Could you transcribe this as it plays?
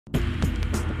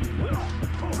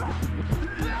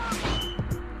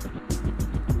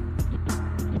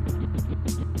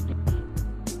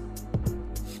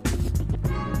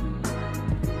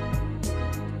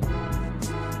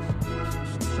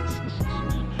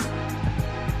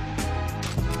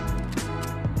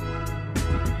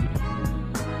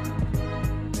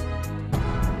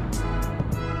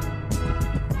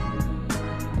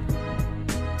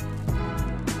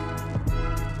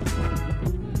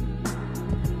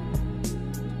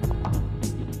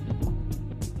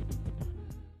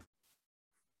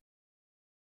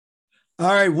All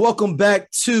right, welcome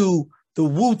back to the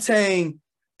Wu-Tang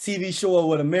TV show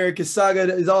with American Saga.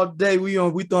 Is all day. We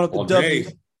throwing up the W.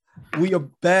 We are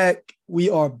back.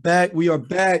 We are back. We are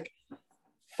back.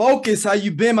 Focus. How you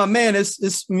been, my man? Was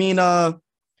the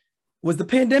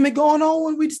pandemic going on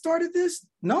when we started this?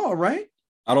 No, right?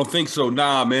 I don't think so.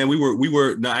 Nah, man. We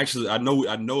were. No, actually, I know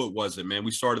it wasn't, man. We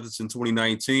started this in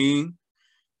 2019,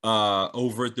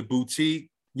 over at the boutique.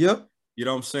 Yep. You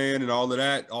know what I'm saying? And all of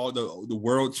that, all the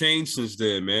world changed since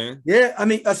then, man. Yeah, I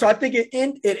mean, so I think it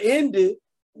ended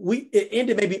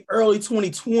maybe early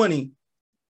 2020,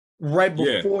 right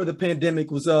before the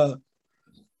pandemic was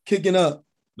kicking up.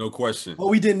 No question. Well,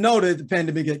 we didn't know that the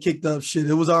pandemic had kicked up. Shit,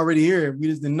 it was already here. We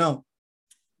just didn't know.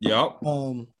 Yep.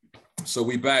 So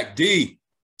we back. D.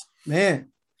 Man.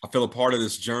 I feel a part of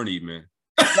this journey, man.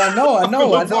 I know. I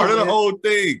know, part of the whole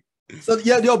thing. So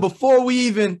yeah, before we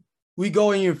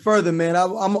go in further, man.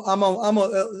 I'm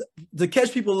to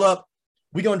catch people up.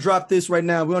 We're gonna drop this right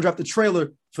now. We're gonna drop the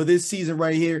trailer for this season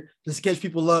right here, just to catch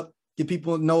people up, get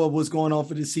people to know what's going on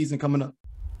for this season coming up.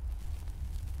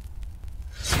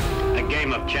 A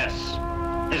game of chess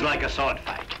is like a sword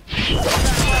fight.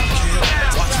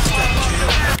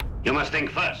 You must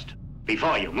think first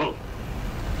before you move.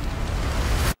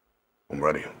 I'm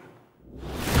ready.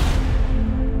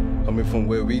 Coming from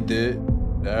where we did,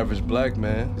 the average black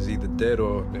man is either dead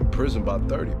or in prison by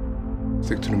 30.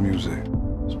 Stick to the music.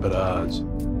 It's better odds.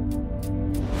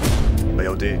 Hey,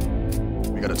 yo, D,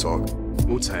 we gotta talk.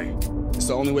 Wu-Tang. It's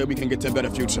the only way we can get to a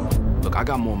better future. Look, I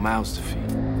got more mouths to feed.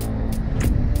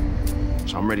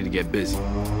 So I'm ready to get busy.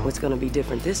 What's gonna be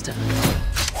different this time?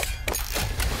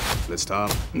 This time,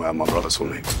 I'm gonna have my brothers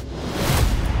with me.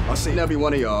 I've seen every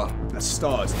one of y'all as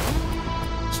stars.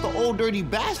 It's the old dirty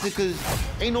bastard, cause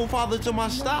ain't no father to my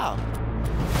style.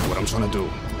 What I'm trying to do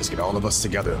is get all of us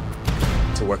together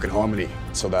to work in harmony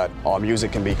so that our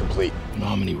music can be complete. You know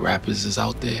how many rappers is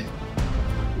out there?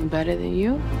 Better than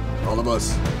you? All of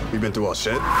us, we've been through our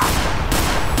shit.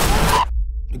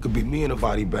 It could be me in a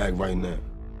body bag right now.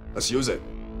 Let's use it.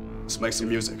 Let's make some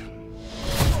music.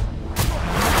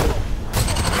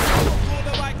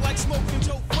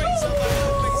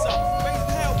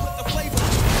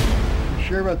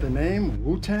 Sure about the name,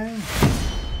 Wu-Tang?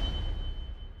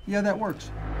 Yeah, that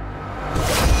works.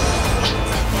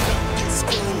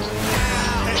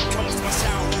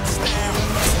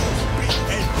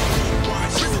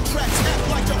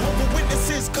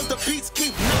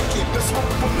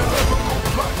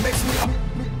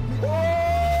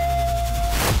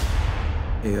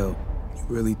 Hey, yo, you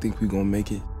really think we gonna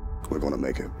make it? We're gonna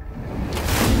make it.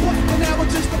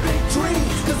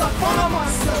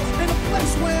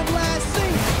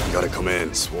 You gotta come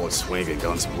in, sword swinging,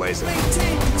 guns blazing.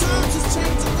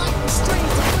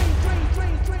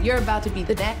 You're about to be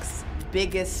the next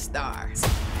biggest star.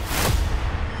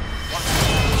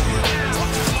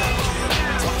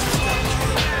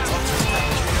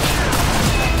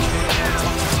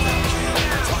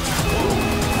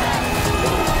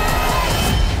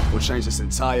 We'll change this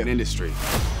entire industry.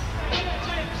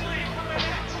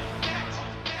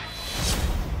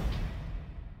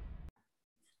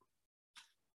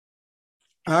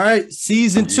 All right,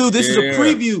 season 2. This is a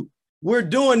preview. We're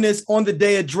doing this on the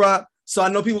day it dropped. So I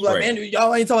know people are like, man,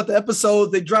 y'all ain't talking about the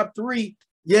episodes. They dropped 3.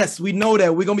 Yes, we know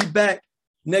that. We're gonna be back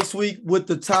next week with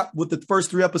the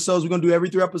first 3 episodes. We're gonna do every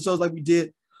 3 episodes like we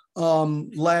did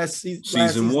last season.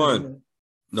 Season 1.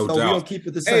 No doubt. We're gonna keep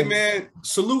it the same. Hey man,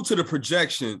 salute to the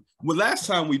projection. Well, last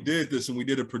time we did this and we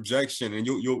did a projection, and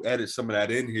you'll edit some of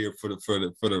that in here for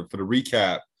the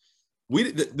recap.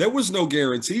 There was no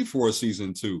guarantee for a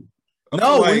season 2.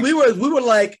 No, we were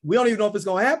like, we don't even know if it's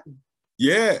gonna happen.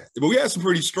 Yeah, but we had some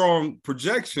pretty strong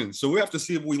projections, so we have to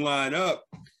see if we line up.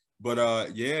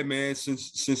 But yeah, man,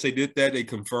 since they did that, they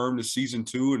confirmed the season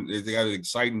 2, and they got an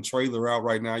exciting trailer out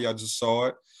right now. Y'all just saw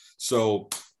it, so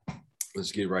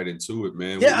let's get right into it,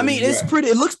 man. Yeah, I mean, it's pretty.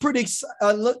 It looks pretty.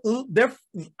 Look,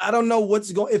 I don't know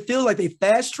what's going. It feels like they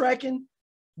fast tracking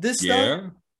this stuff. Yeah,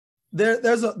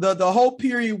 there's the whole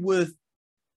period with.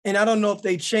 And I don't know if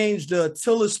they changed the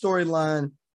Attila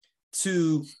storyline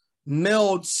to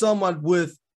meld somewhat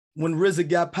with when RZA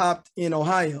got popped in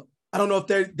Ohio. I don't know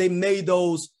if they made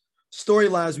those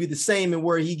storylines be the same and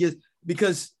where he gets,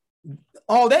 because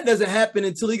all that doesn't happen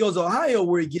until he goes to Ohio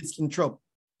where he gets in trouble.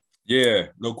 Yeah,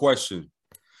 no question.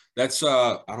 That's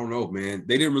I don't know, man.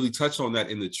 They didn't really touch on that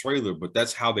in the trailer, but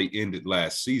that's how they ended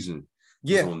last season.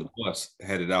 Yeah, on the bus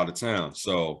headed out of town.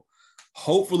 So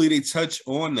hopefully they touch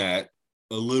on that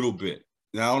a little bit.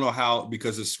 Now I don't know how,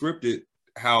 because it's scripted,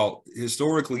 how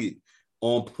historically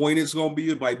on point it's going to be.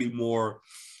 It might be more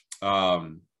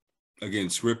again,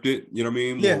 scripted, you know what I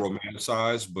mean? Yeah. More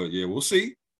romanticized, but yeah, we'll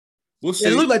see. We'll see.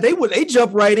 It looked like they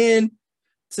jump right in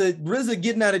to RZA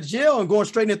getting out of jail and going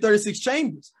straight into 36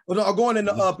 Chambers or going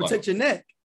into Protect Your Neck.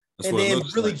 And then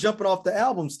really jumping off the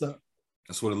album stuff.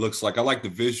 That's what it looks like. I like the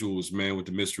visuals, man, with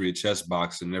the mystery of chess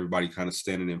boxing and everybody kind of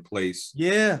standing in place.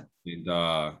 Yeah. And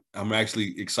I'm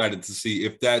actually excited to see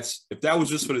if that was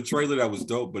just for the trailer, that was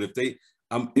dope. But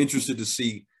I'm interested to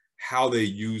see how they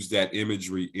use that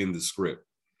imagery in the script.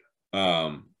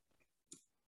 They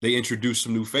introduced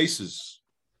some new faces.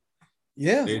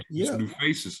 Yeah. Some new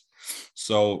faces.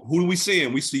 So who do we see?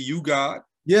 And we see You God.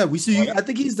 Yeah, we see. I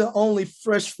think he's the only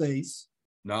fresh face.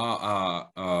 Nah.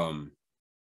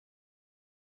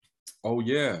 Oh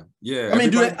yeah.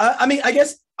 I mean, I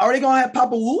guess are they gonna have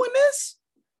Papa Wu in this?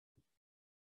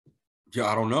 Yeah,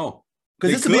 I don't know.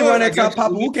 Because this would be around that time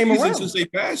Papa Wu came around. Since they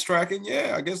fast tracking,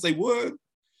 yeah, I guess they would.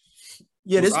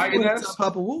 Yeah, this would be around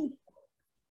Papa Wu.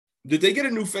 Did they get a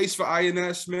new face for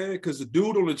INS, man? Because the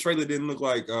dude on the trailer didn't look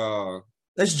like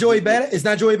that's Joey Badass. It's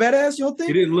not Joey Badass, you don't think?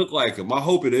 It didn't look like him. I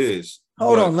hope it is.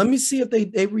 Hold on, let me see if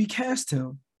they recast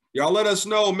him. Y'all let us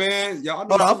know, man. Y'all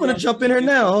know. Hold on, I'm gonna jump in here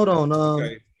now. Hold on.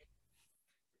 Okay.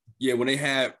 Yeah, when they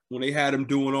had him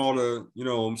doing all the, you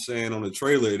know what I'm saying, on the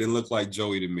trailer, it didn't look like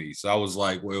Joey to me. So I was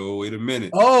like, well, wait a minute.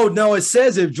 Oh no, it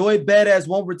says if Joey Badass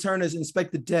won't return as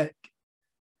Inspector Deck.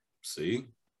 See.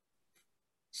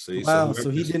 Wow, so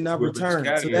he did not return.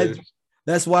 So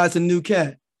that's why it's a new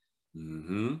cat.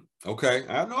 Mm-hmm. Okay.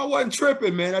 I know I wasn't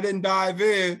tripping, man. I didn't dive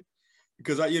in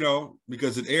because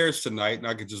because it airs tonight and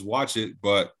I could just watch it.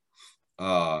 But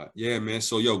yeah, man.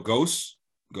 So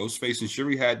Ghostface and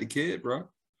Shuri had the kid, bro.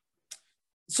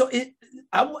 So is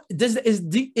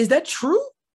that true?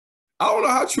 I don't know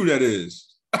how true that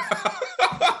is.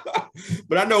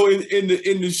 But I know in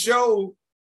the show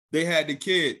they had the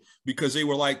kid because they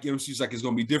were like, she's like, it's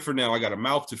gonna be different now. I got a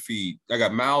mouth to feed. I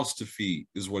got mouths to feed,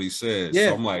 is what he says. Yeah.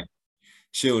 So I'm like,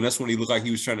 chill. And that's when he looked like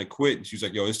he was trying to quit. And she was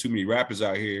like, yo, there's too many rappers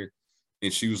out here.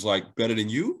 And she was like, better than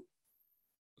you?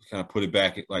 Kind of put it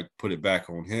back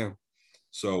on him.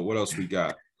 So what else we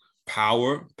got?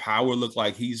 Power looked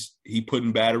like he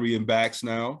putting battery in backs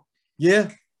now.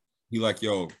 Yeah. He like,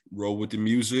 yo, roll with the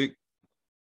music.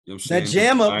 You know what I'm that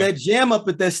saying? jam up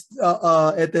at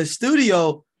the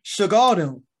studio shook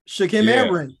him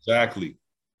and Ray.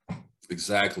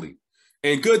 Exactly.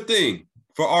 And good thing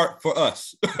for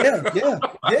us. Yeah.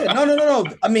 No.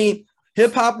 I mean,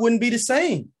 hip hop wouldn't be the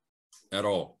same. At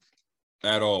all.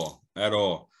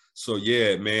 So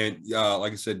yeah, man.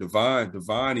 Like I said,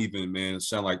 Divine even, man, it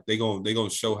sound like they gonna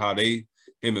show how him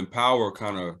and Power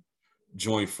kind of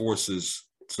join forces.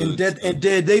 And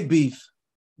did they beef?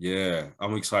 Yeah,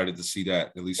 I'm excited to see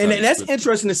that at least. And that's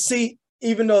interesting to see,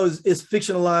 even though it's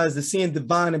fictionalized, to seeing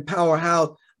Divine and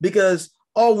Power because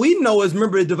all we know is,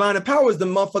 remember, Divine and Power is the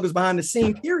motherfuckers behind the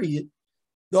scene, period.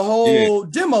 The whole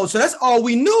demo. So that's all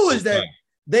we knew is that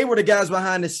they were the guys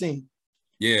behind the scene.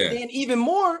 Yeah. And even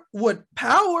more, would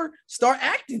Power start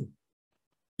acting?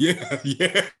 Yeah. You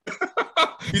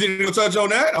think they'll touch on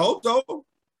that? I hope so.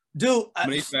 Dude, I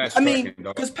mean,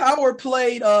 because Power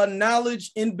played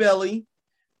Knowledge in Belly,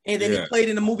 and then he played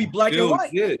in the movie Black and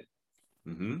White.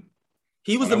 Mm-hmm.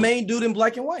 He was the main dude in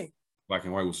Black and White. Black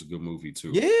and White was a good movie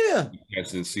too. Yeah. You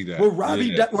guys didn't see that. With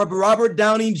Robert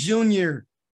Downey Jr.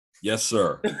 Yes,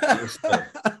 sir.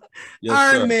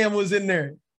 Iron Man was in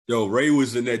there. Yo, Ray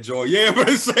was in that joint. Yeah, but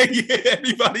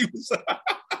everybody was.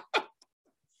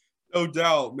 No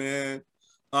doubt, man.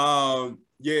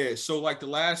 Yeah, so like the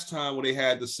last time when they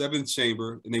had the 7th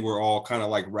chamber and they were all kind of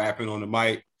like rapping on the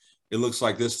mic, it looks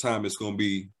like this time it's gonna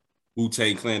be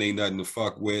Wu-Tang Clan ain't nothing to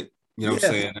fuck with. You know what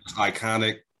I'm saying? It's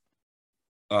iconic.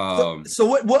 So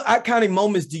what iconic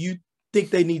moments do you think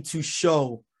they need to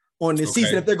show on this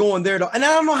season if they're going there? And I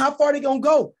don't know how far they're gonna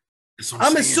go.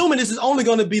 I'm assuming this is only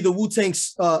going to be the Wu-Tang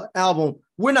album.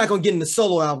 We're not going to get into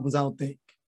solo albums, I don't think.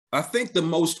 I think the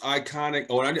most iconic.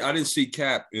 Oh, I didn't see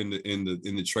Cap in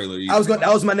the trailer either.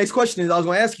 That was my next question. I was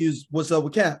going to ask you what's up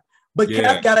with Cap. But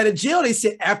Cap got out of jail. They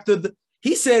said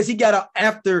he says he got out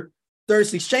after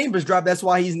 36 Chambers dropped. That's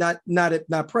why he's not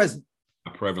present.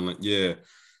 Not prevalent, yeah.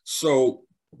 So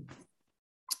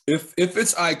if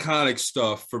it's iconic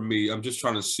stuff for me, I'm just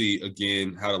trying to see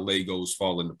again how the Legos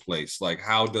fall into place. Like,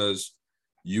 how does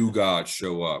You God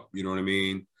show up? You know what I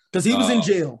mean? Because he was in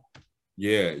jail.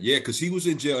 Yeah, because he was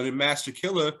in jail. And then Master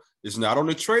Killer is not on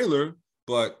the trailer,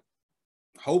 but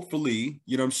hopefully,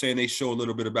 you know what I'm saying, they show a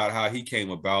little bit about how he came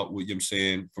about with, you know what I'm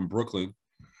saying, from Brooklyn.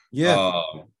 Yeah.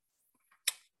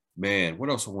 Man, what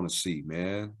else I want to see,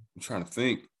 man? I'm trying to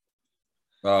think.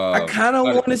 I kind of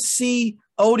want to see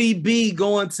ODB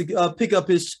going to pick up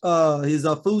his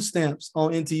food stamps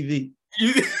on MTV.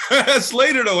 That's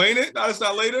later though, ain't it? No, it's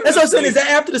not later. That's what I'm saying. Is that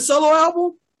after the solo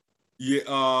album?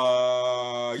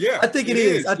 Yeah, yeah. I think it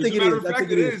is. I think it is. I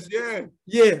think it is. Yeah,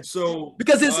 yeah. So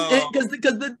because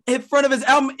the in front of his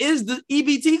album is the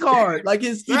EBT card, like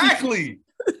his exactly.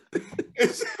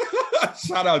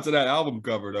 Shout out to that album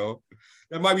cover though.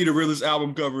 That might be the realest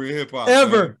album cover in hip hop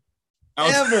ever.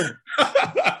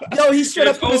 Yo, he straight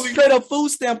up put a straight up food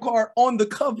stamp card on the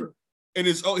cover, and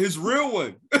it's his real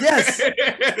one. Yes,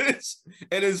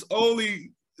 and it's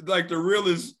only like the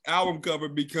realest album cover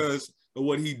because of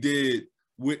what he did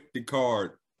with the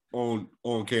card on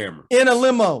camera in a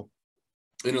limo,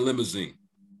 in a limousine.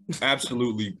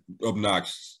 Absolutely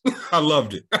obnoxious. I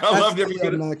loved it. I loved every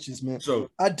bit. Obnoxious, man.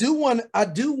 So I do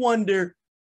wonder.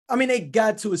 I mean, they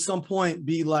got to at some point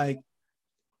be like,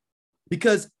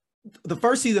 because the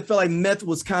first season felt like meth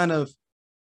was kind of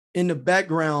in the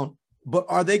background, but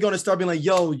are they going to start being like,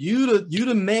 yo, you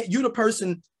the man, you the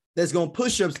person that's going to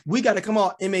push us. We got to come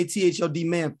out MATHLD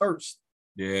man first.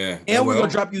 Yeah. And we're going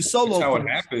to drop you solo. That's how it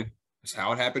happened. That's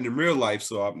how it happened in real life.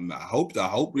 So I hope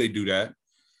they do that.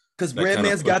 Because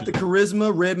Redman's got the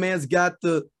charisma. Redman's got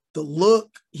the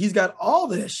look. He's got all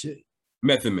that shit.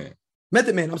 Method Man.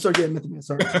 I'm sorry. Yeah, Method Man.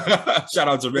 Sorry. Shout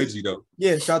out to Reggie, though.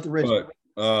 Yeah, shout out to Reggie.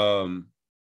 But,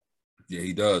 yeah,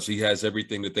 he does. He has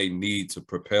everything that they need to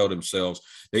propel themselves.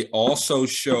 They also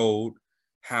showed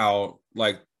how,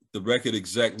 like, the record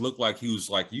exec looked like he was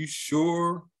like, you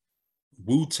sure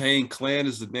Wu-Tang Clan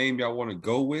is the name y'all want to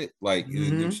go with? Like, they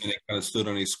kind of stood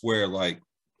on a square, like,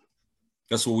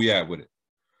 that's where we at with it.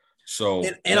 So,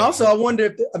 and also, I wonder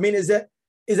if, is that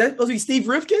supposed to be Steve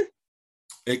Rifkin?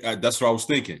 That's what I was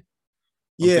thinking.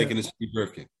 I'm thinking it's Steve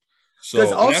Rifkin. So,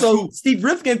 because also Steve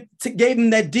Rifkin gave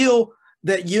him that deal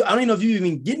that I don't even know if you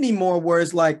even get anymore, where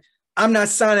it's like, I'm not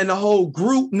signing the whole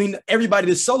group. I mean, everybody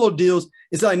that solo deals,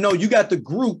 it's like, no, you got the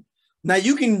group. Now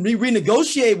you can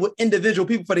renegotiate with individual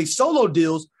people for their solo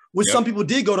deals, which some people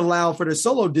did go to Loud for their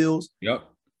solo deals. Yep.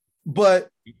 But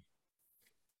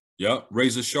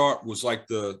Razor Sharp was like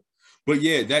but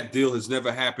yeah, that deal has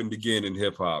never happened again in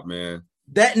hip hop, man.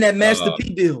 That and that Master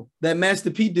P deal. That Master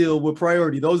P deal with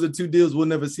Priority. Those are two deals we'll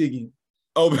never see again.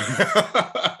 Oh,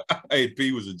 hey,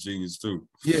 P was a genius too.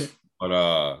 Yeah.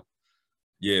 But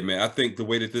yeah, man, I think the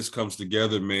way that this comes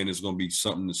together, man, is gonna be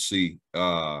something to see.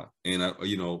 And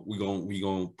we're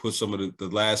gonna put some of the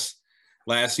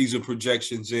last season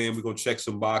projections in. We're gonna check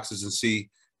some boxes and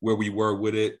see where we were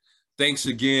with it. Thanks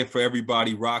again for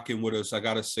everybody rocking with us. I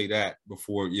gotta say that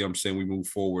before we move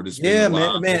forward. It's been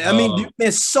man. I mean,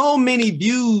 there's so many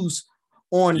views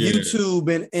on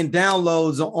YouTube and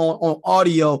downloads on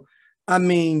audio. I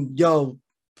mean,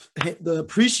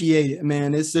 appreciate it,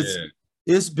 man.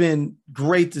 It's been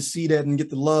great to see that and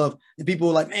get the love. And people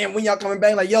were like, man, when y'all coming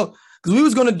back? Like, yo, because we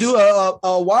was gonna do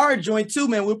a wire joint too,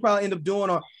 man. We'll probably end up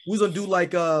doing we was gonna do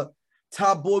like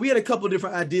Top Boy. We had a couple of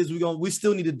different ideas we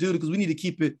still need to do because we need to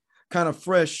keep it kind of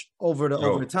fresh over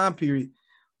the time period.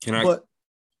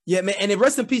 Yeah, man. And then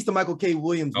rest in peace to Michael K.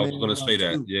 Williams. I was gonna say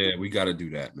that. Yeah, we got to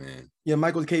do that, man. Yeah,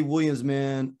 Michael K. Williams,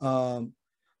 man.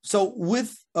 So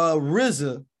with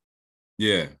RZA,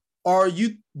 yeah,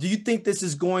 do you think this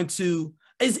is going to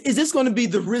is this going to be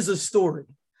the RZA story?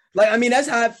 Like, I mean, that's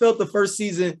how I felt the first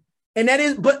season, and that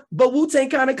is, but Wu-Tang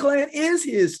kind of Clan is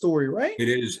his story, right? It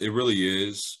is. It really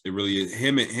is. It really is.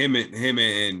 Him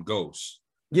and Ghost.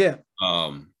 Yeah.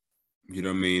 You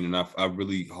know what I mean? And I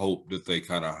really hope that they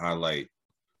kind of highlight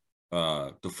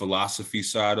the philosophy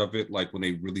side of it, like when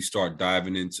they really start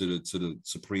diving into the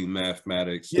supreme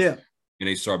mathematics. Yeah. And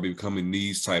they start becoming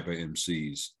these type of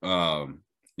MCs. You know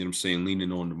what I'm saying?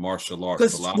 Leaning on the martial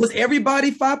arts philosophy. Was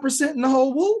everybody 5% in the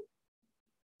whole Wu?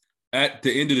 At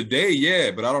the end of the day, yeah.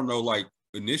 But I don't know, like,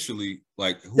 initially,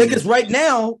 like... Because right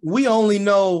now, we only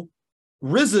know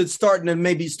RZA starting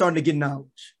to get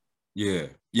knowledge. Yeah.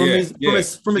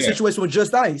 From his situation with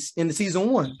Just Ice in the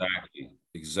season 1.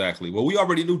 Exactly. Well, we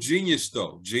already knew Genius,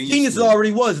 though. Genius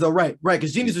already was, though, right?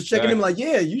 Because Genius was checking him like,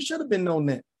 yeah, you should have been on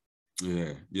that.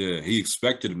 Yeah. He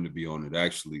expected him to be on it,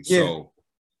 actually. Yeah.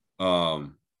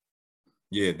 So,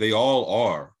 they all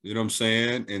are. You know what I'm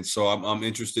saying? And so I'm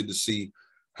interested to see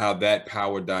how that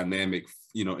power dynamic,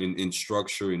 in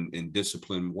structure and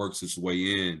discipline works its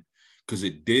way in, because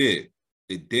it did.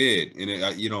 And it,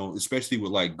 especially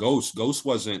with like Ghost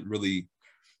wasn't really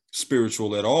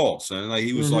spiritual at all. So like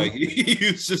he was like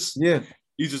he's just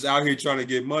out here trying to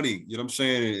get money. You know what I'm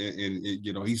saying? And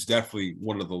he's definitely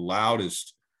one of the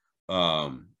loudest.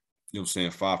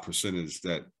 5%ers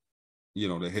that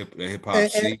the hip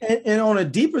hop scene. And on a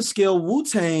deeper scale,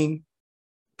 Wu-Tang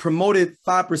promoted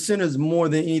 5%ers more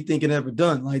than anything can ever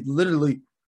done. Like literally,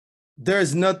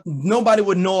 there's nobody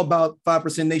would know about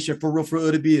 5% Nation for real. For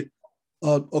it to be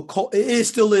a cult, it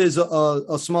still is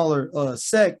a smaller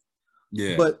sect.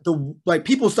 Yeah, but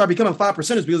people start becoming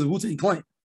 5%ers because of Wu-Tang Clan.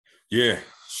 Yeah,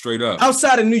 straight up.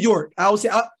 Outside of New York, I would say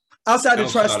outside the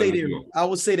tri-state area. York. I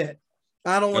would say that.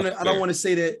 I don't want to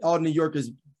say that all New Yorkers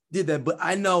did that, but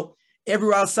I know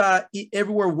everywhere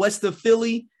west of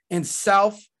Philly and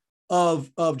south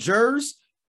of Jersey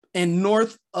and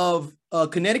north of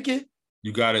Connecticut.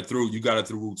 You got it through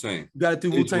Wu-Tang. You got it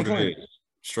through Wu-Tang Clan.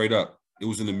 Straight up. It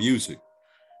was in the music.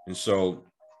 And so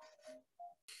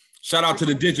shout out to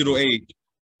the digital age.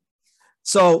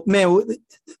 So, man,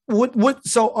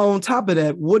 so on top of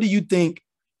that, what do you think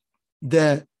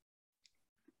that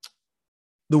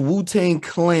the Wu-Tang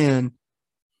Clan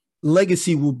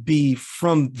legacy will be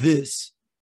from this?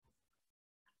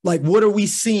 Like, what are we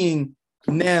seeing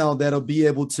now that'll be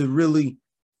able to really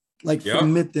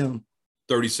ferment them?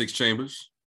 36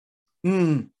 Chambers.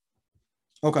 Okay.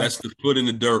 That's the foot in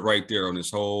the dirt right there on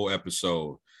this whole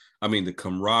episode. I mean, the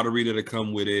camaraderie that'll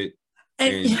come with it.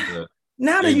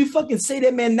 Now that you fucking say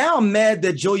that, man, now I'm mad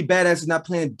that Joey Badass is not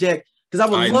playing Deck, because I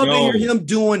would love to hear him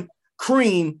doing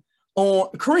Cream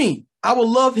on Cream. I would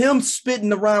love him spitting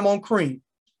the rhyme on Cream.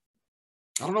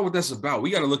 I don't know what that's about. We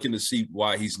got to look in to see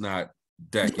why he's not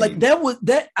Deck. Like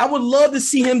that I would love to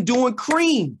see him doing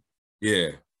Cream.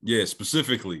 Yeah,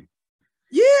 specifically.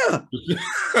 Yeah.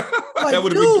 That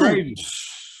would have been crazy.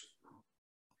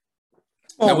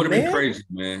 That would have been crazy,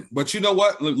 man. But you know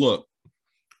what? Look,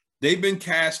 they've been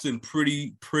casting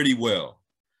pretty well.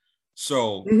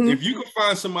 So if you can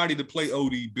find somebody to play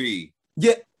ODB,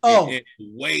 and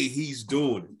the way he's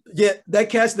doing it, that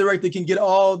cast director can get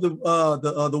all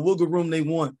the wiggle room they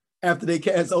want after they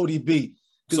cast ODB.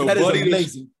 So that is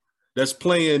amazing. That's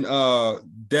playing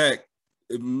Deck.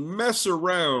 Mess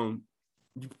around,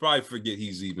 you probably forget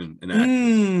he's even an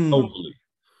actor.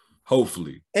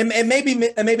 Hopefully. And maybe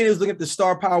they was looking at the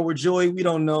star power with Joey. We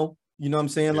don't know. You know what I'm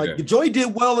saying? Like Joey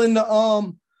did well in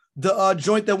the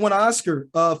joint that won an Oscar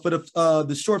for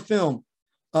the short film.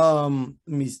 Let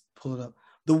me pull it up.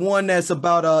 The one that's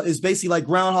about is basically like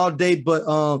Groundhog Day,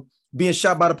 but being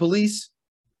shot by the police.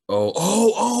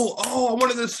 Oh! I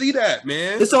wanted to see that,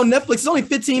 man. It's on Netflix. It's only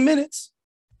 15 minutes.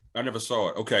 I never saw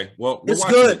it. Okay, well, it's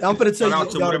good. I'm gonna tell you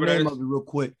the name of it real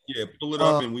quick. Yeah, pull it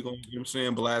up and we're gonna, you know what I'm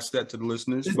saying, blast that to the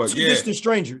listeners. But Two Distant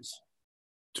Strangers.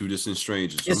 Two Distant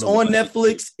Strangers. It's on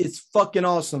Netflix. It's fucking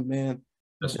awesome, man.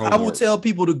 I will tell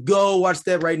people to go watch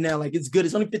that right now. Like, it's good.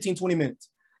 It's only 15, 20 minutes.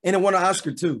 And it won an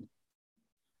Oscar too.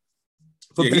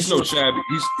 He's no shabby.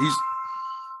 He's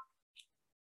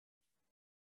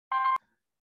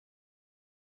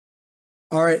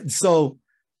all right. So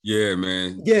yeah,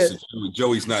 man. Yeah,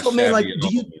 Joey's not. So, man, like,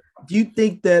 do you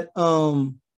think that?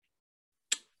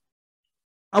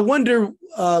 I wonder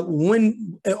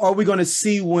when are we going to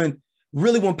see when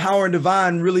Power and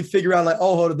Divine really figure out, like,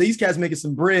 oh, hold on, these guys making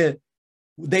some bread.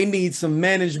 They need some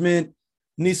management,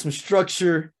 need some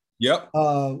structure. Yep.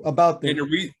 About them.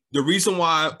 And the reason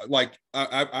why, like,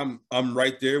 I'm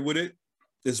right there with it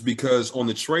is because on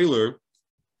the trailer,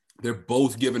 they're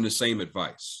both giving the same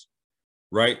advice,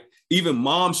 right? Even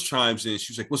Moms chimes in.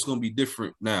 She's like, what's going to be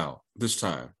different now this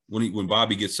time? When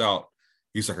Bobby gets out,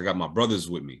 he's like, I got my brothers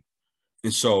with me.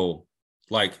 And so,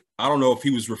 like, I don't know if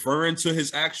he was referring to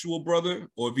his actual brother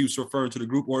or if he was referring to the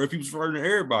group or if he was referring to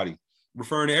everybody.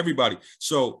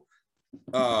 So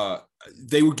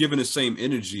they were given the same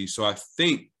energy. So I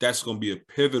think that's going to be a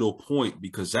pivotal point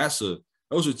because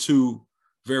those are two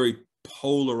very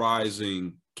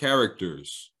polarizing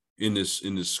characters in this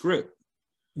script.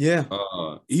 Yeah.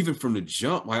 Even from the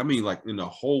jump, I mean, like in the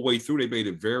whole way through,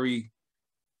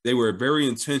 they were very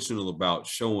intentional about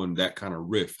showing that kind of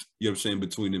rift, you know what I'm saying,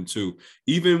 between them two.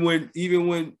 Even when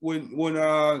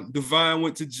Divine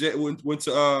went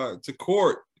to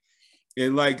court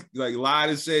and like lied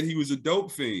and said he was a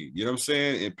dope fiend, you know what I'm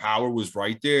saying? And Power was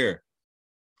right there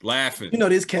laughing. You know,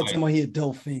 this cat talking about he a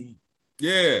dope fiend.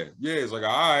 Yeah. It's like, all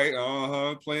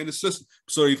right, playing the system.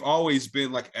 So they've always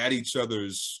been like at each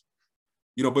other's,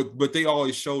 you know, but they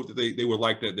always showed that they were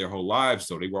like that their whole lives,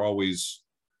 though. They were always,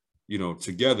 you know,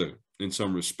 together in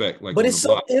some respect. Like, but it's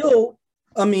so ill.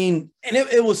 I mean, and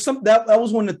it was something that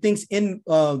was one of the things in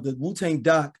the Wu-Tang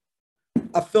doc.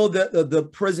 I feel that the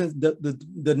presence,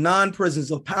 the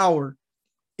non-presence of Power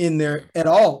in there at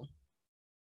all.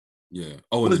 Yeah.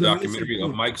 Oh, in the documentary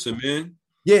of Mike Simin?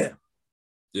 Yeah.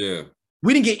 Yeah.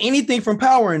 We didn't get anything from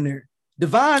Power in there.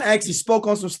 Divine actually spoke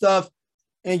on some stuff.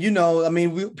 And, you know, I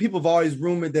mean, people have always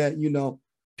rumored that, you know,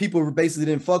 people basically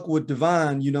didn't fuck with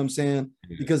Divine, you know what I'm saying?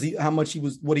 Because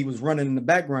what he was running in the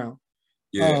background.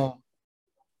 Yeah.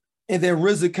 And then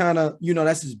RZA kind of,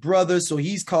 that's his brother, so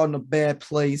he's caught in a bad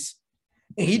place,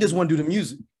 and he just want to do the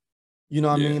music. You know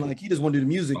what I mean? Like he just want to do the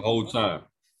music the whole time.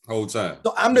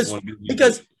 So I'm just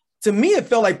because to me it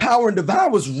felt like Power and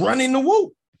Divine was running the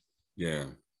Wu. Yeah,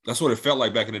 that's what it felt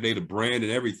like back in the day. The brand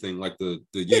and everything, like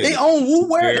they own Wu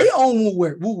Wear. They own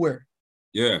Wu Wear.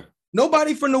 Yeah.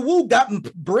 Nobody from the Wu got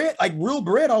bread, like real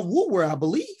bread off Wu Wear, I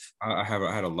believe. I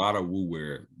had a lot of Wu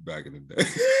Wear back in the day.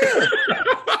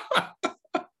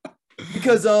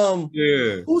 Because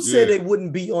who said they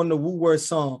wouldn't be on the Wu Wear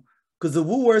song? Because the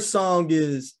Wu Wear song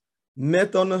is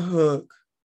Meth on the Hook.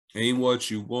 Ain't what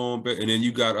you want, and then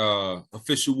you got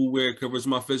Official Wu Wear covers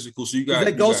my physical. So you got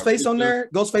is that Ghostface on there?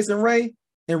 Ghostface and Ray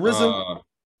and RZA.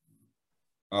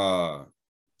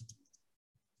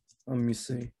 Let me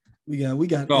see. We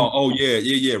got. Oh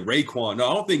yeah. Raekwon. No,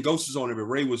 I don't think Ghost is on it, but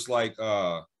Ray was like,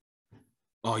 Ray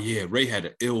had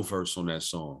an ill verse on that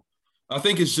song. I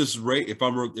think it's just Ray.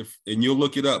 And you'll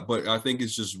look it up, but I think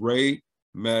it's just Ray,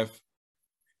 Meth,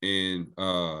 and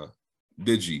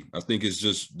Digi. I think it's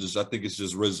just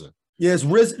RZA. Yes,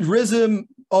 RZA.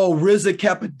 Oh, RZA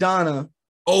Capadonna.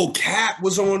 Oh, Cap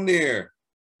was on there.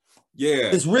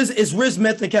 Yeah, it's Riz,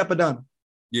 Meth, and Capadonna.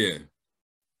 Yeah,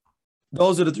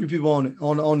 those are the three people on it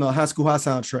on the High School High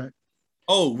soundtrack.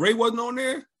 Oh, Ray wasn't on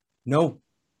there. No.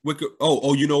 Wicked.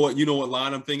 Oh, you know what? You know what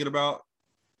line I'm thinking about?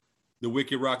 The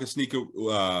Wicked Rocker Sneaker.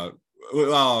 The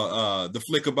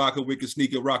Flickerbaka Wicked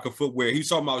Sneaker Rocker Footwear. He's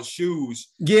talking about shoes.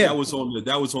 Yeah,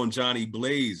 that was on Johnny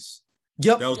Blaze.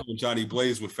 Yep, that was on Johnny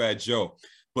Blaze with Fat Joe.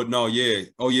 But no, yeah,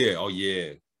 oh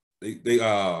yeah. They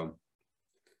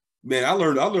man, I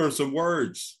learned some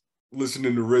words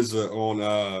listening to RZA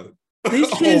on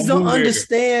these kids don't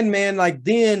understand, man. Like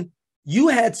then you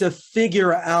had to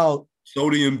figure out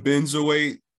sodium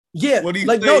benzoate. Yeah, what do you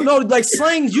like say? no, like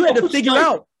slangs you had to figure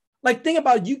out. Like, think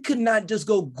about it, you could not just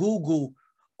go Google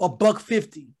a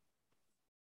 $1.50.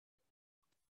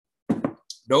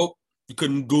 Nope. You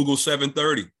couldn't Google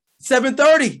 730.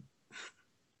 730.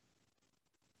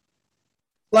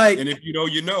 Like, and if you know,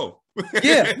 you know.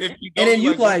 Yeah. And then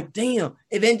you like, damn.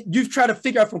 And then you try to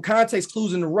figure out from context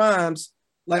clues in the rhymes,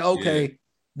 like, okay,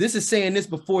 this is saying this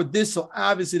before this, so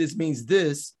obviously this means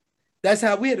this. That's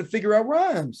how we had to figure out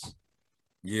rhymes.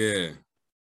 Yeah.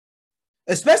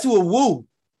 Especially with Wu.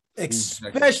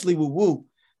 Especially with Wu.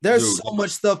 There's so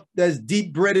much stuff that's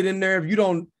deep breaded in there. If you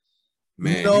don't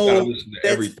know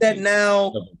that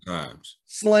now, times.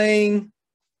 Slang.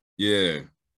 Yeah.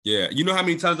 Yeah. You know how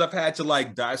many times I've had to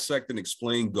like dissect and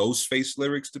explain Ghostface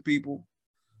lyrics to people?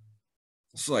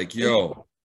 It's like, yo,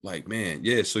 like, man,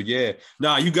 yeah. So yeah.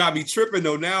 Nah, you got me tripping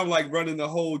though. Now I'm like running the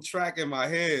whole track in my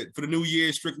head for the new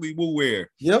year, strictly Wu Wear.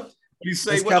 Yep. You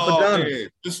say, well,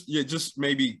 just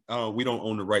maybe we don't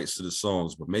own the rights to the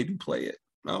songs, but maybe play it.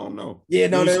 I don't know. Yeah,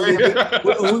 no,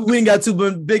 we ain't got too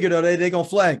bigger though. They gonna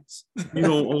flag us. You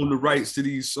don't own the rights to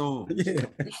these songs. Yeah.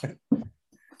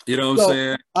 You know what I'm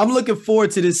saying? I'm looking forward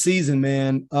to this season,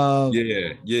 man.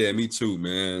 Yeah, me too,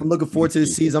 man. I'm looking forward to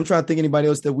this season. I'm trying to think anybody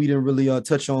else that we didn't really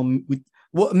touch on.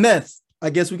 Meth. I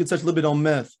guess we could touch a little bit on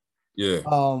Meth. Yeah.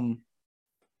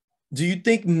 Do you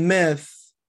think Meth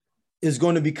is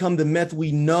going to become the Meth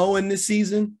we know in this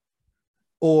season,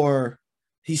 or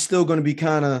he's still going to be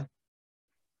kind of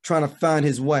trying to find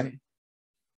his way?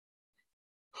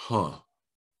 Huh.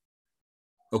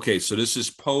 Okay, so this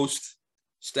is post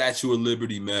Statue of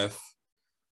Liberty Meth.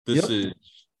 This is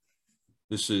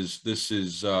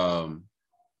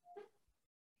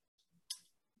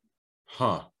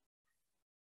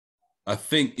I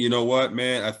think, you know what,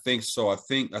 man? I think so. I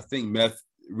think Meth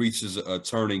reaches a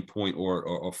turning point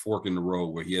or a fork in the road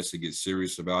where he has to get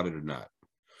serious about it or not.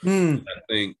 I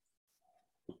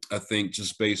think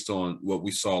just based on what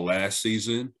we saw last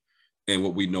season and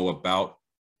what we know about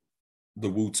the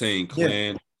Wu-Tang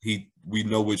Clan, we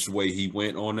know which way he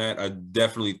went on that. I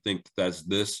definitely think that's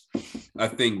this. I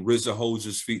think RZA holds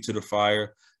his feet to the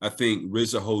fire. I think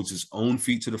RZA holds his own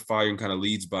feet to the fire and kind of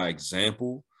leads by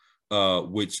example,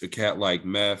 which a cat like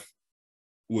Meth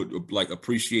would like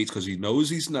appreciates because he knows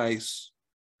he's nice.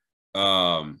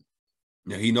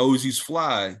 He knows he's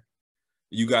fly.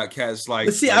 You got cats like.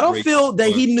 But see, I don't feel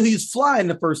that he knew he was fly in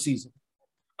the first season.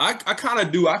 I kind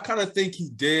of do. I kind of think he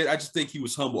did. I just think he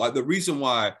was humble. The reason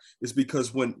why is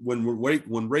because when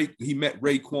he met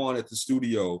Raekwon at the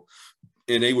studio,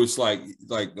 and they was like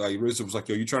RZA was like,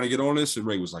 "Yo, you trying to get on this?" And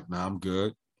Ray was like, "Nah, I'm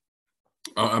good.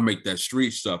 I make that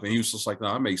street stuff." And he was just like,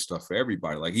 "Nah, I make stuff for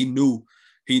everybody." Like he knew,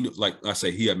 like I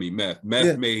say, Meth.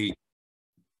 Meth made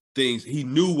things. He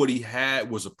knew what he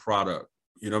had was a product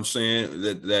You know what I'm saying?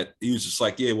 That he was just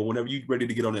like, yeah, well, whenever you're ready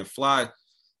to get on that fly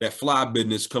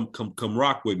business, come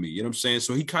rock with me. You know what I'm saying?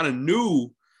 So he kind of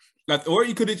knew that, or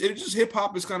he could have, it just hip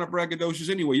hop is kind of braggadocious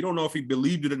anyway. You don't know if he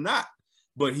believed it or not,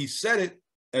 but he said it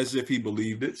as if he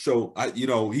believed it. So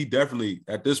he definitely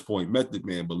at this point, Method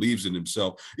Man believes in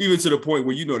himself, even to the point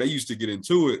where they used to get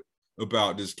into it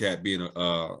about this cat being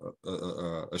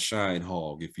a shine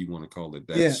hog, if you want to call it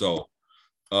that. Yeah. So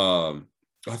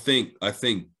I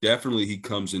think definitely he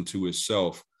comes into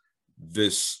himself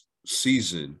this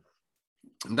season,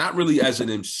 not really as an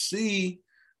MC,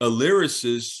 a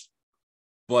lyricist,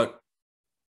 but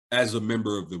as a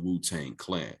member of the Wu-Tang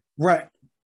Clan. Right.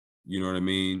 You know what I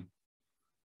mean?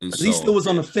 And so, he still was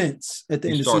on the fence at the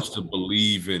end of the season. He starts to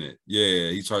believe in it.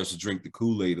 Yeah, he starts to drink the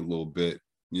Kool-Aid a little bit,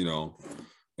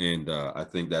 and I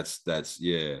think that's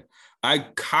yeah. I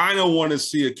kind of want to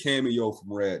see a cameo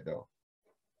from Red though.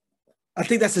 I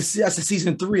think that's a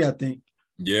season 3. I think.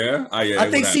 Yeah,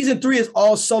 I think season 3 is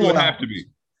all solo. It would have to be.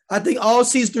 I think all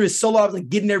season 3 is solo albums and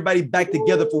getting everybody back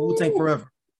together for Wu-Tang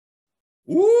Forever.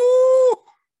 Woo!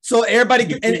 So everybody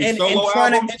and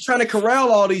trying to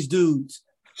corral all these dudes.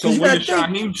 So when did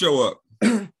Shaheem show up?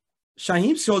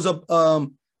 Shaheem shows up.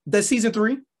 That's season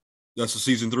 3. That's a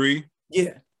season 3.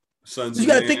 Yeah. Sons you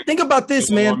got to think about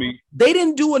this, man. Army. They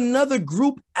didn't do another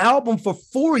group album for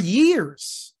 4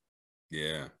 years.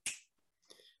 Yeah.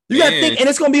 You got to think, and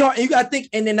it's gonna be hard. You got to think,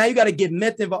 and then now you got to get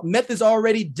Meth involved. Meth has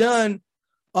already done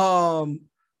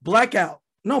Blackout.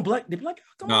 No, did Blackout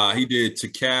come out? He did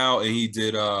Tikal, and he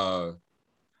did No,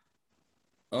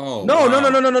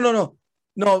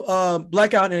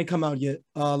 Blackout didn't come out yet.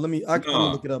 I can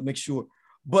look it up, make sure.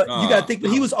 But you got to think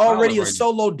that he was already a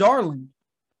solo darling.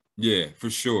 Yeah, for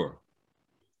sure.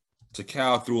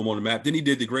 Tikal threw him on the map. Then he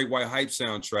did the Great White Hype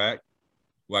soundtrack.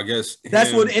 Well, I guess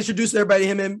that's what introduced everybody,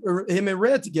 him and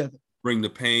Red together. Bring the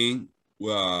Pain.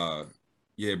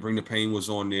 Bring the Pain was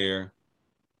on there.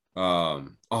 That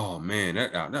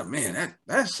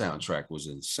soundtrack was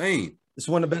insane. It's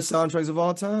one of the best soundtracks of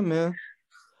all time, man.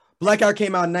 Blackout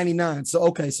came out in 99.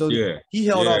 So he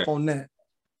held off on that.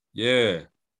 Yeah.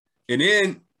 And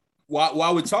then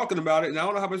while we're talking about it, and I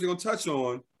don't know how much you're gonna touch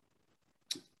on,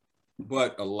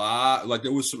 but a lot, like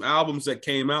there was some albums that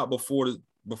came out before the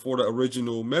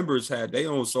original members had their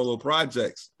own solo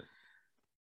projects.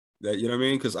 That, you know what I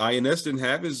mean? Because INS didn't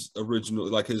have his original,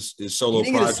 like his solo project.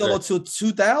 He didn't get a solo till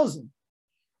 2000.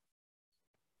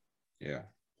 Yeah.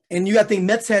 And you got to think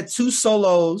Mets had 2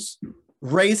 solos.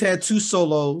 Ray's had 2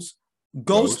 solos.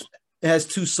 Ghost has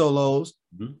 2 solos.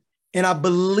 Mm-hmm. And I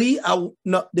believe,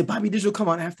 did Bobby Digital come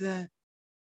out after that?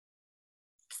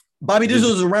 Bobby Digital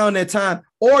was around that time.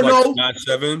 Or like no.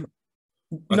 97?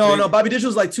 No, Bobby Digital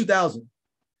was like 2000.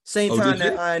 Same time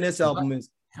that INS album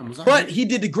is. But he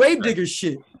did the Gravediggers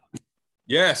shit.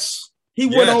 Yes. He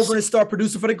went over and started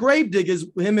producing for the Gravediggers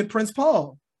with him and Prince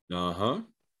Paul. Uh-huh.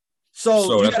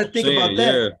 So you got to think about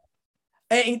that. Yeah.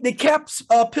 And the Caps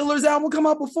Pillars album come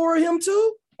out before him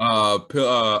too? Let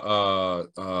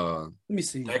me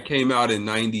see. That came out in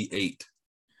 98.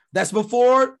 That's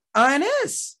before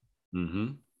INS.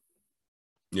 Mm-hmm.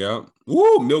 Yeah.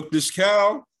 Woo, Milk This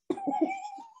Cow.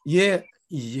 Yeah.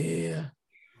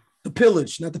 The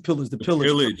Pillage, not the Pillars, the Pillage.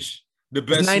 Pillage. The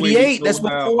best 98. That's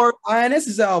before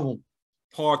INS's album.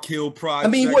 Park Hill Project. I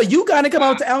mean, what you got to come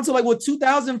out to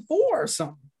 2004 or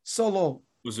something. Solo.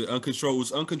 Was it Uncontrolled?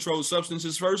 Was Uncontrolled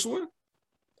Substance's first one?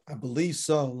 I believe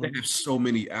so. They have so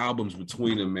many albums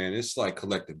between them, man. It's like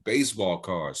collecting baseball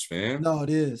cards, fam. No, it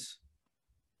is.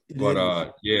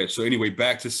 So anyway,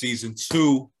 back to season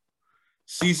 2.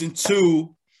 Season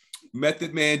 2,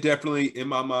 Method Man definitely, in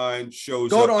my mind,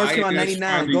 shows Golden up. Orange came out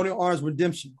 99. Golden Orange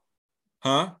Redemption.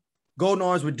 Huh? Golden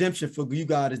Orange Redemption for You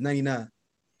God is 99.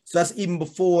 So that's even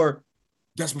before.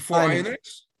 That's before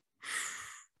INX?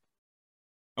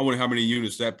 I wonder how many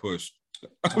units that pushed.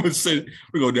 I would say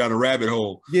we go down a rabbit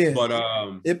hole. Yeah. But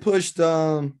it pushed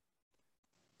was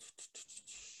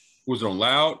it on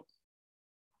Loud?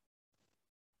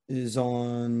 Is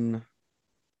on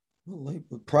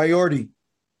Priority.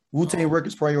 Wu-Tang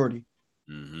Records Priority.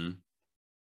 Mm-hmm.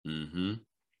 Mm-hmm.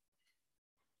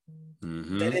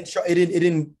 Mm-hmm.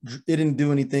 It didn't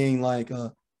do anything like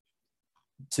to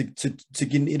get, it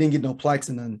didn't get no plaques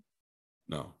and nothing.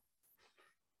 No.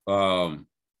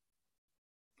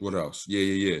 What else?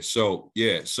 Yeah. So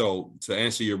to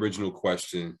answer your original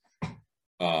question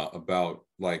about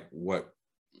like what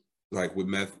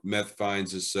with meth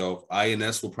finds itself,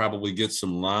 INS will probably get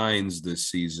some lines this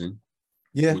season.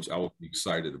 Yeah, which I would be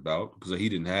excited about because he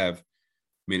didn't have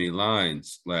many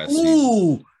lines last season.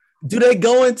 Ooh, do they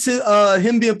go into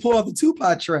him being pulled off the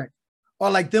Tupac track, or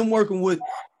like them working with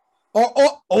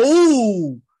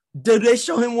Did they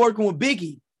show him working with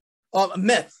Biggie?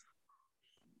 Meth.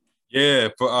 Yeah,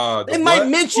 for they might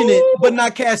mention it, but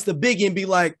not cast the Biggie and be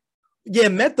like, yeah,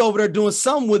 Meth over there doing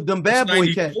something with them bad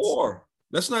boy cats.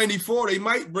 That's 94. They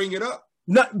might bring it up.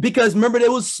 Not because remember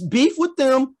there was beef with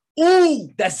them. Ooh,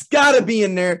 that's gotta be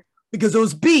in there because there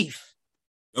was beef.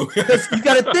 Okay. Because you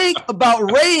gotta think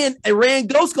about Ray and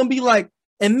Ghost gonna be like,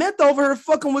 and Meth over here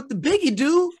fucking with the Biggie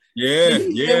dude. Yeah.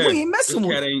 We ain't messing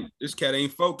with this cat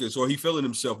ain't focused, or he feeling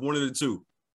himself. One of the two.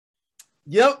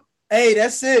 Yep. Hey,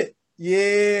 that's it.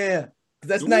 Yeah.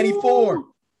 That's 94.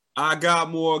 I got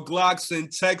more Glocks and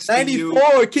texting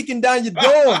 94 kicking down your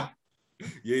door.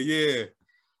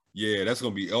 Yeah, that's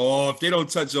gonna be if they don't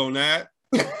touch on that,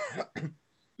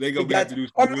 they gonna have to do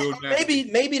some real maybe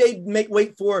they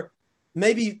wait for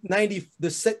maybe 90. The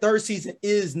third season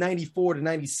is 94 to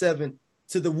 97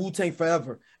 to the Wu-Tang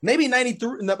Forever. Maybe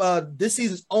 93. This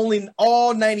season's only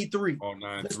all 93. All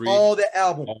 93. That's all the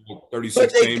album. All 36.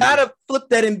 But they gotta flip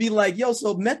that and be like, yo,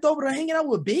 so Meth over there hanging out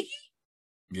with Biggie?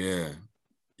 Yeah.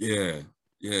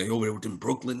 He over there with them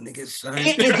Brooklyn niggas.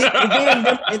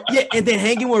 And then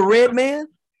hanging with Redman.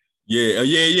 Yeah.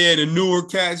 The newer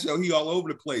cats, he all over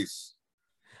the place.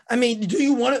 I mean, do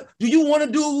you want to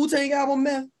do a Wu-Tang album,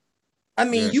 man? I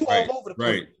mean, all over the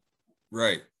place.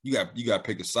 Right. You got to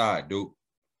pick a side, dude.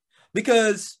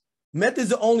 Because Meth is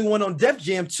the only one on Def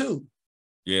Jam too.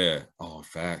 Yeah. Oh,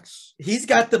 facts. He's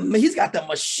got the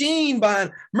machine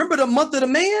behind. Remember the Month of the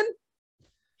Man?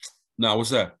 No, what's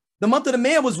that? The Month of the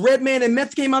Man was Redman and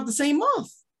Meth came out the same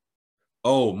month.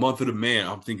 Oh, Month of the Man.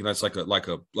 I'm thinking that's like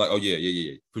oh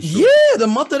yeah. For sure. Yeah, the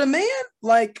Month of the Man.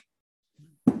 Like,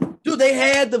 dude, they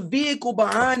had the vehicle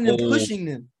behind them pushing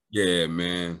them. Yeah,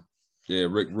 man. Yeah,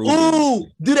 Rick Rubin. Ooh,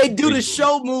 do they do the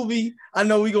show movie? I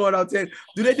know we going out there.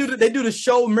 Do they do the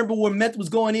show? Remember when Meth was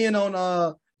going in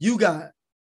on You Got?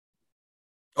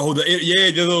 Oh, the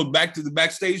little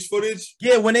backstage footage?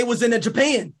 Yeah, when they was in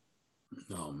Japan.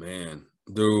 Oh man.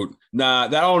 Dude, nah, I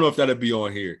don't know if that'll be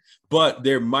on here, but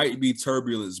there might be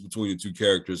turbulence between the two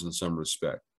characters in some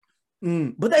respect.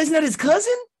 But isn't that his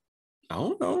cousin? I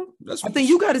don't know. I think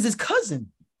You Got is his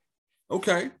cousin.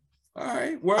 Okay. All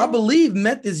right. Well, I believe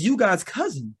Meth is You Got's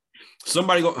cousin.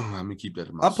 Somebody go. I'm gonna keep that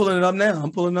in myself. I'm pulling it up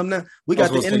now. We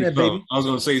got the internet, baby. I was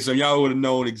gonna say so. Y'all would have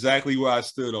known exactly where I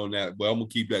stood on that, but I'm gonna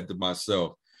keep that to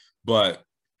myself. But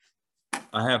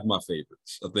I have my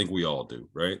favorites. I think we all do,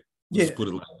 right? Let's put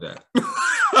it like that.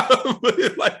 Put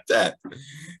it like that.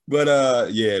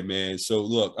 But yeah, man. So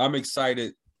look, I'm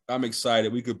excited.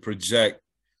 We could project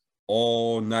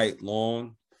all night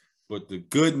long. But the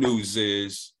good news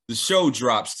is the show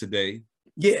drops today.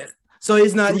 Yeah. So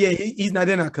he's not. Yeah, he's not.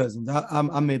 They're not cousins.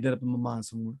 I made that up in my mind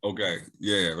somewhere. Okay.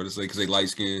 Yeah, but it's like because they light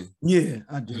skinned. Yeah,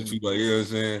 I do. You know what I'm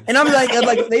saying? And I'm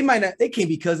like they might not. They can't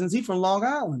be cousins. He's from Long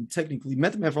Island, technically.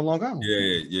 Method Man from Long Island.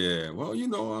 Yeah. Well,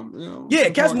 Yeah,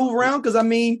 cats move around because I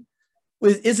mean,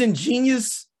 isn't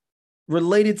Genius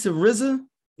related to RZA,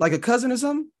 like a cousin or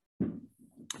something?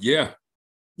 Yeah.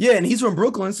 Yeah, and he's from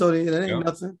Brooklyn, so that ain't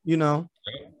nothing, Yeah.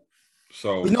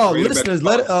 So listeners,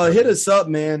 hit us up,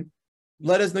 man.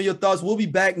 Let us know your thoughts. We'll be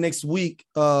back next week,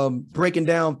 breaking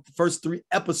down the first 3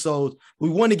 episodes. We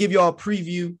want to give you all a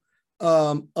preview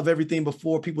of everything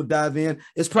before people dive in.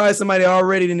 It's probably somebody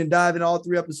already didn't dive in all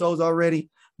 3 episodes already,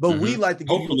 but we like to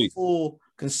give you a full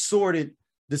consorted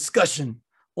discussion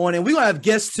on it. We're gonna have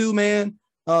guests too, man.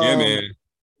 Yeah, man.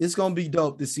 It's gonna be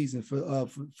dope this season for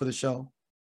the show.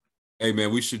 Hey,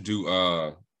 man, we should do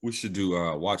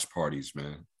watch parties,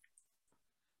 man.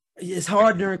 It's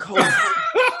hard during COVID.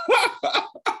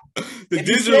 The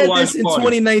digital watch party in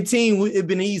 2019, it'd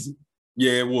been easy.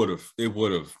 Yeah, it would have.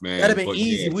 Man. That'd have been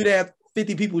easy. Yeah. We'd have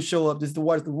 50 people show up just to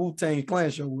watch the Wu-Tang Clan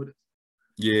show with us.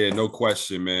 Yeah, no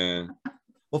question, man.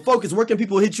 Well, Focus, where can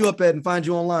people hit you up at and find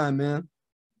you online, man?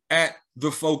 At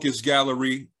the Focus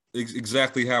Gallery,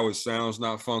 exactly how it sounds,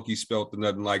 not funky spelt or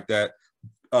nothing like that.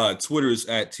 Twitter is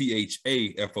at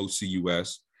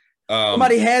THAFOCUS.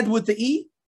 Somebody had with the E?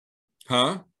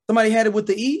 Huh? Somebody had it with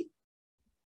the E?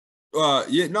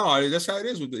 Yeah, no, that's how it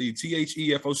is with the E.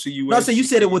 THEFOCUS. No, so you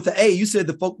said it with the A. You said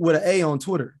the folk with an A on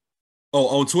Twitter.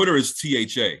 Oh, on Twitter is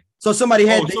THA. So somebody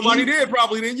had somebody did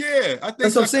probably then, yeah. I think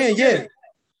that's what I'm saying, yeah.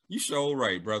 You sure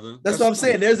right, brother. That's what I'm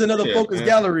saying. There's another Focus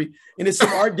Gallery, and it's some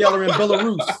art gallery in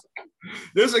Belarus.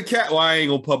 There's a cat. Well, I ain't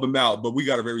gonna pub him out, but we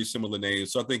got a very similar name,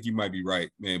 so I think you might be right,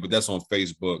 man. But that's on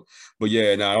Facebook. But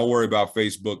yeah, nah, don't worry about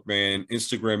Facebook, man.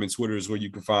 Instagram and Twitter is where you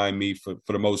can find me for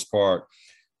the most part.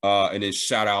 And then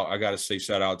I gotta say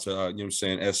shout out to you know what I'm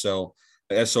saying,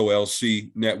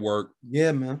 SOLC network.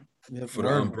 Yeah, man. Yeah, for the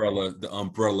umbrella, you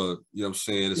know what I'm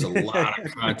saying? There's a lot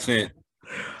of content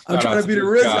I'm trying to be the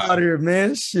RZA out here,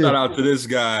 man. Shit. Shout out to this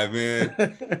guy, man.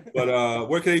 But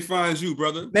where can they find you,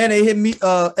 brother? Man, they hit me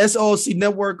SOLC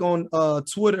Network on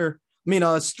Twitter.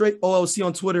 Straight OLC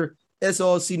on Twitter,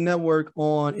 SOLC Network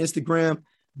on Instagram,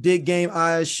 Dig Game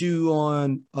ISU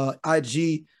on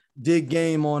IG, Dig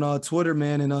Game on Twitter,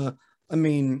 man. And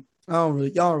y'all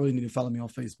don't really need to follow me on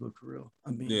Facebook for real.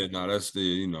 Yeah, no, that's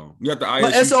you got the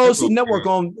SOLC Network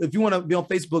on. If you want to be on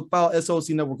Facebook, follow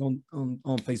SOLC Network on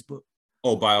Facebook.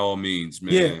 Oh, by all means,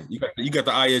 man. Yeah. You got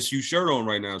the ISU shirt on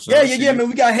right now. So yeah, man.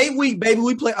 We got hate week, baby.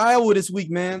 We play Iowa this week,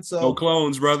 man. So no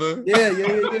clones, brother.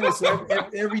 Yeah. So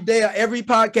every day, every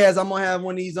podcast, I'm gonna have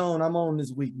one of these on. I'm on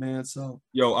this week, man. So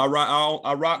yo, I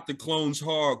rock the clones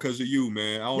hard because of you,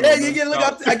 man. Look,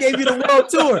 I gave you the world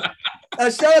tour.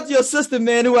 Shout out to your sister,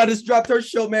 man, who I just dropped her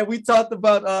show, man. We talked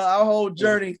about our whole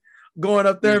journey going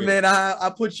up there, man.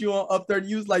 I put you on up there, and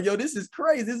you was like, yo, this is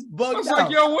crazy. This is bugged out. I was like,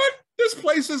 yo, what? This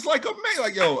place is like amazing.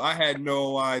 Like, yo, I had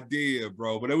no idea,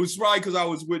 bro. But it was right because I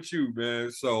was with you,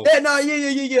 man. So yeah.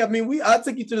 I mean, I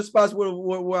took you to the spots where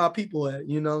our people at,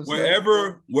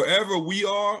 Wherever we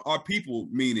are, our people,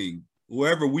 meaning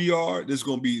wherever we are, it's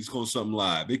gonna something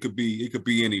live. It could be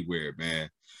anywhere, man.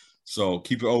 So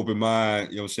keep an open mind,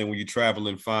 you know what I'm saying? When you're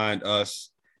traveling, find us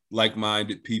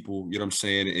like-minded people, you know what I'm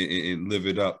saying, and live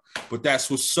it up. But that's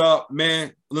what's up,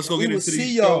 man. Let's go get into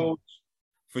these shows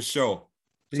for sure.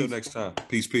 Till next time.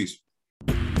 Peace.